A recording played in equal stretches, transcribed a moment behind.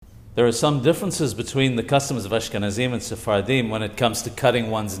There are some differences between the customs of Ashkenazim and Sephardim when it comes to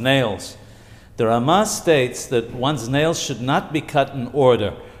cutting one's nails. The Ramah states that one's nails should not be cut in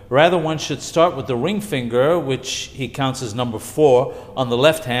order. Rather, one should start with the ring finger, which he counts as number 4, on the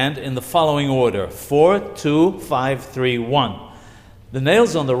left hand in the following order: 4, 2, 5, 3, 1. The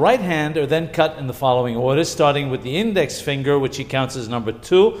nails on the right hand are then cut in the following order, starting with the index finger, which he counts as number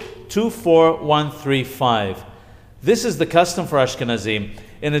 2, 2, 4, 1, 3, 5. This is the custom for Ashkenazim.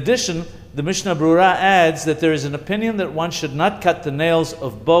 In addition, the Mishnah Brura adds that there is an opinion that one should not cut the nails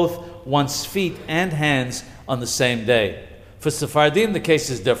of both one's feet and hands on the same day. For Sephardim, the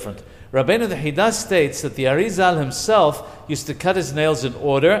case is different. Rabbeinu the Hidah states that the Arizal himself used to cut his nails in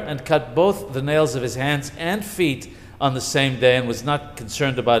order and cut both the nails of his hands and feet on the same day and was not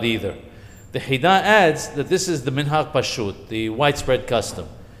concerned about either. The Hidah adds that this is the Minhag Pashut, the widespread custom.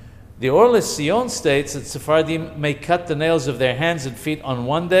 The Or LeSiyon states that Sephardim may cut the nails of their hands and feet on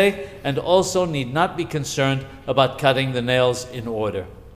one day and also need not be concerned about cutting the nails in order.